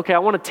like, okay, I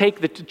want to take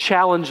the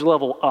challenge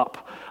level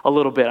up a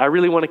little bit. I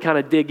really want to kind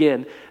of dig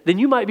in. Then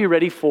you might be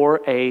ready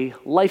for a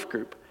life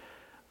group.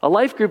 A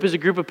life group is a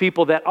group of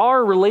people that are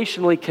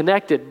relationally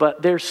connected,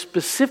 but they're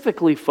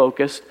specifically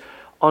focused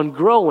on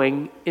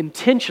growing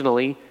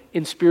intentionally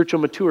in spiritual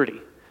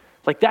maturity.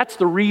 Like that's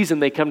the reason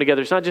they come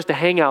together. It's not just a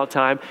hangout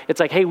time. It's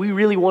like, hey, we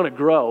really want to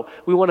grow.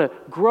 We want to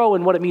grow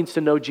in what it means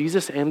to know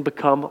Jesus and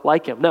become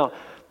like him. Now,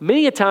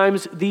 many a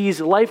times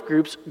these life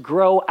groups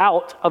grow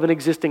out of an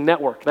existing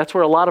network. That's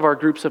where a lot of our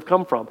groups have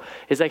come from.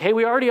 It's like, hey,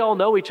 we already all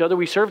know each other.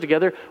 We serve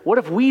together. What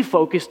if we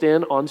focused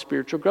in on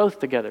spiritual growth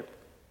together?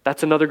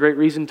 That's another great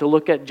reason to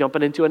look at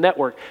jumping into a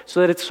network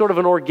so that it's sort of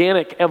an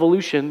organic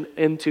evolution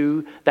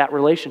into that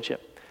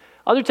relationship.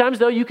 Other times,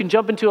 though, you can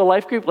jump into a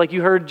life group like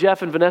you heard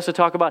Jeff and Vanessa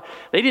talk about.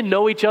 They didn't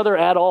know each other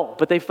at all,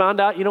 but they found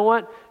out, you know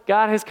what?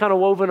 God has kind of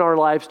woven our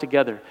lives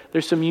together.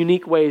 There's some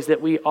unique ways that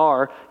we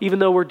are, even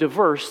though we're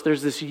diverse,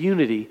 there's this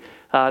unity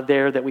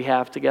there that we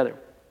have together.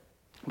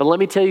 But let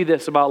me tell you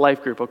this about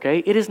life group, okay?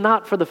 It is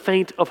not for the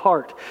faint of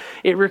heart.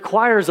 It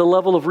requires a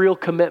level of real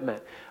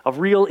commitment, of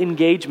real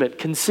engagement,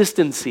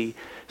 consistency,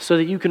 so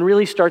that you can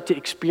really start to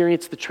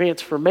experience the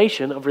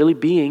transformation of really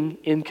being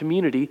in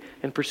community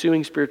and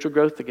pursuing spiritual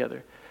growth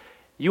together.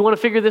 You want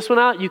to figure this one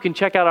out? You can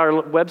check out our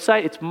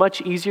website. It's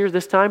much easier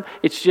this time.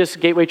 It's just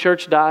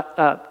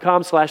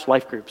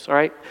gatewaychurch.com/lifegroups, all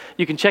right?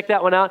 You can check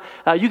that one out.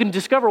 You can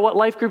discover what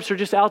life groups are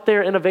just out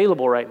there and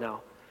available right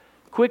now.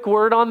 Quick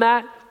word on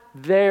that.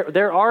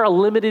 There are a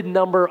limited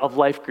number of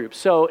life groups.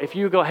 So if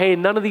you go, hey,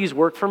 none of these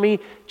work for me,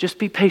 just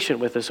be patient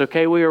with us,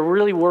 okay? We are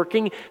really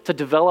working to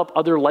develop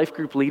other life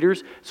group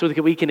leaders so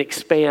that we can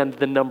expand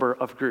the number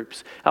of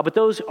groups. But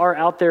those are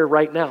out there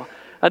right now.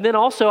 And then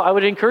also, I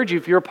would encourage you,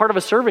 if you're a part of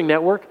a serving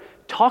network,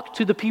 talk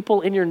to the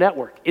people in your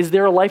network. Is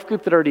there a life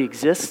group that already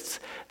exists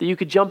that you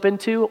could jump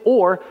into?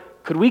 Or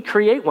could we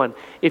create one?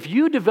 If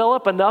you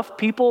develop enough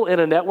people in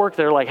a network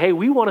that are like, hey,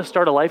 we want to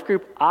start a life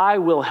group, I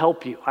will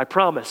help you. I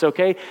promise,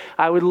 okay?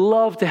 I would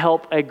love to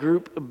help a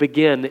group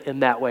begin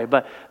in that way.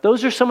 But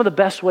those are some of the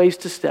best ways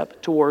to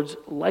step towards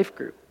life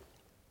group.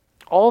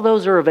 All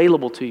those are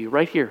available to you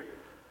right here,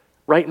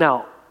 right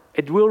now.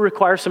 It will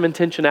require some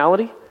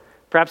intentionality,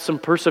 perhaps some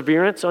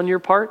perseverance on your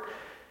part.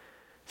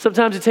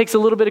 Sometimes it takes a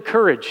little bit of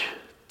courage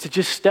to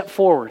just step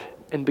forward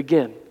and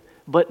begin.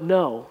 But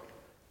no,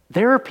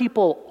 there are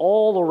people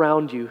all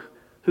around you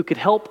who could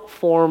help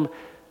form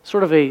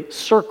sort of a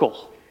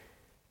circle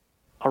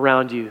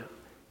around you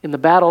in the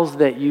battles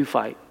that you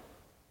fight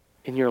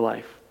in your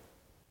life.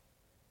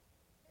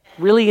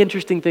 Really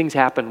interesting things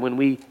happen when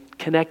we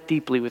connect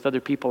deeply with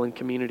other people in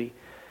community.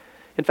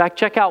 In fact,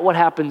 check out what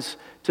happens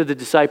to the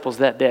disciples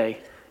that day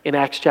in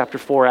Acts chapter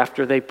 4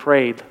 after they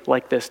prayed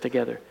like this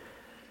together.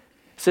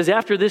 It says,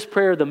 after this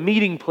prayer, the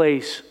meeting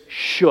place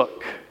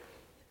shook,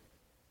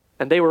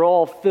 and they were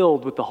all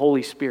filled with the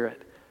Holy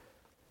Spirit.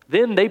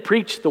 Then they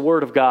preached the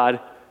word of God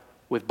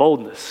with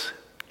boldness,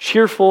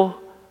 cheerful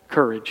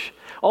courage.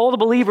 All the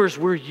believers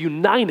were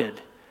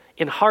united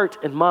in heart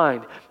and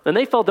mind, and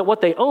they felt that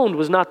what they owned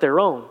was not their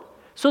own.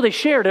 So they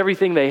shared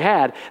everything they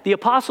had. The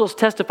apostles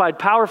testified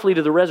powerfully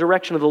to the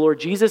resurrection of the Lord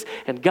Jesus,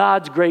 and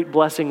God's great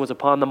blessing was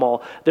upon them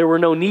all. There were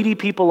no needy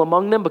people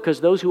among them, because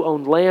those who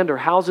owned land or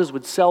houses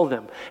would sell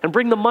them and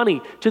bring the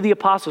money to the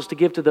apostles to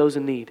give to those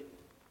in need.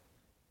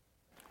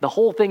 The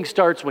whole thing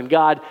starts when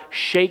God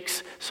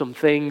shakes some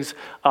things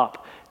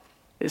up.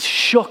 It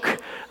shook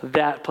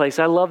that place.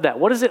 I love that.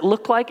 What does it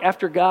look like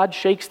after God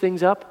shakes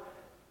things up?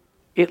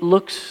 It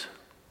looks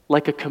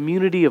like a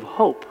community of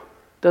hope,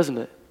 doesn't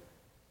it?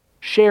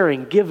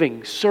 Sharing,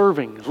 giving,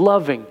 serving,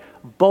 loving,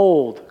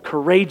 bold,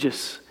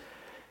 courageous.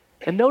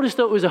 And notice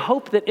though, it was a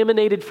hope that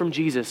emanated from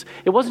Jesus.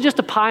 It wasn't just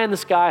a pie in the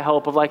sky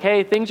hope of like,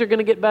 hey, things are going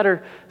to get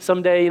better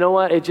someday. You know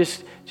what? It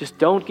just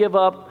don't give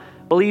up.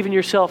 Believe in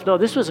yourself. No,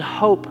 this was a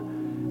hope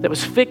that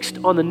was fixed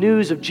on the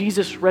news of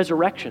Jesus'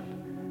 resurrection.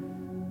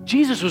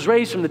 Jesus was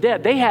raised from the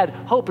dead. They had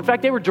hope. In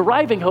fact, they were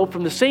deriving hope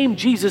from the same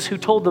Jesus who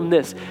told them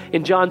this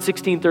in John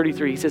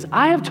 16:33. He says,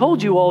 I have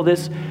told you all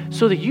this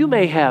so that you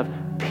may have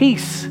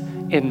peace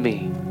in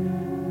me.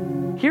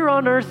 Here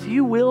on earth,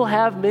 you will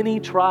have many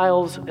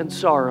trials and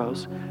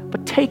sorrows,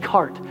 but take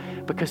heart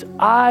because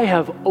I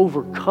have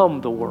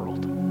overcome the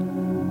world.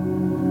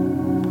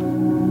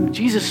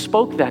 Jesus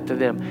spoke that to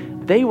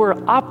them. They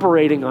were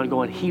operating on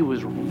going, he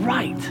was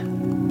right.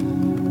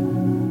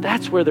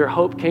 That's where their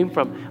hope came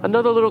from.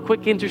 Another little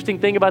quick interesting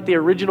thing about the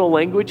original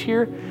language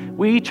here,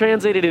 we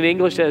translated in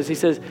English as he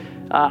says,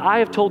 I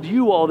have told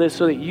you all this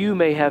so that you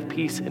may have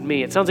peace in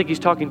me. It sounds like he's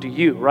talking to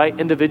you, right?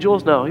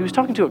 Individuals? No, he was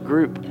talking to a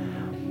group.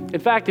 In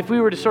fact, if we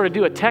were to sort of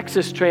do a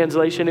Texas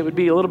translation, it would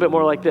be a little bit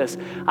more like this.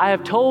 I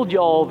have told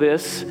y'all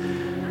this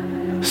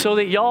so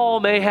that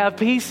y'all may have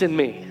peace in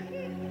me.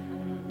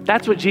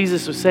 That's what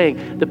Jesus was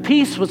saying. The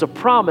peace was a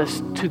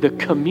promise to the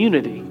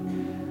community.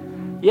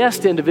 Yes,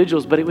 to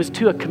individuals, but it was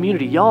to a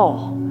community.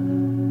 Y'all,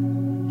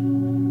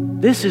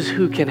 this is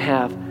who can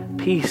have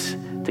peace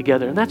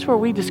together. And that's where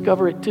we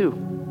discover it too.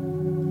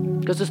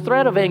 Because this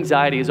threat of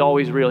anxiety is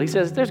always real. He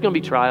says there's going to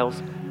be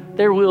trials.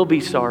 There will be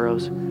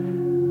sorrows.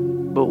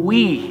 But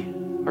we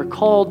are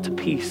called to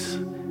peace.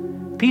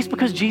 Peace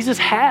because Jesus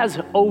has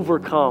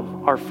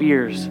overcome our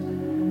fears.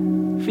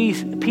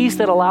 Peace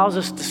that allows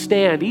us to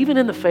stand even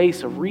in the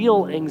face of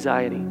real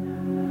anxiety.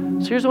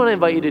 So here's what I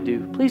invite you to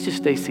do. Please just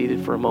stay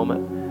seated for a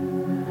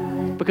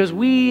moment. Because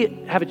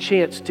we have a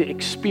chance to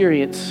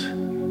experience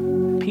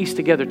peace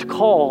together, to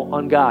call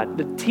on God.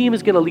 The team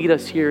is going to lead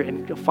us here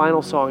in a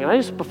final song.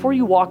 And before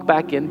you walk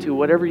back into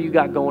whatever you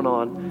got going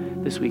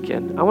on this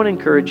weekend, I want to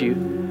encourage you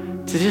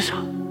to just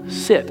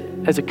sit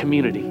as a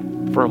community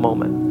for a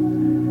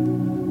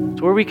moment.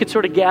 To where we could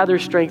sort of gather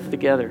strength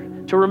together.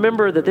 To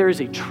remember that there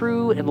is a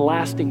true and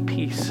lasting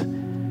peace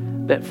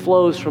that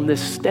flows from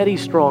this steady,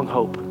 strong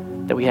hope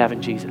that we have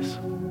in Jesus.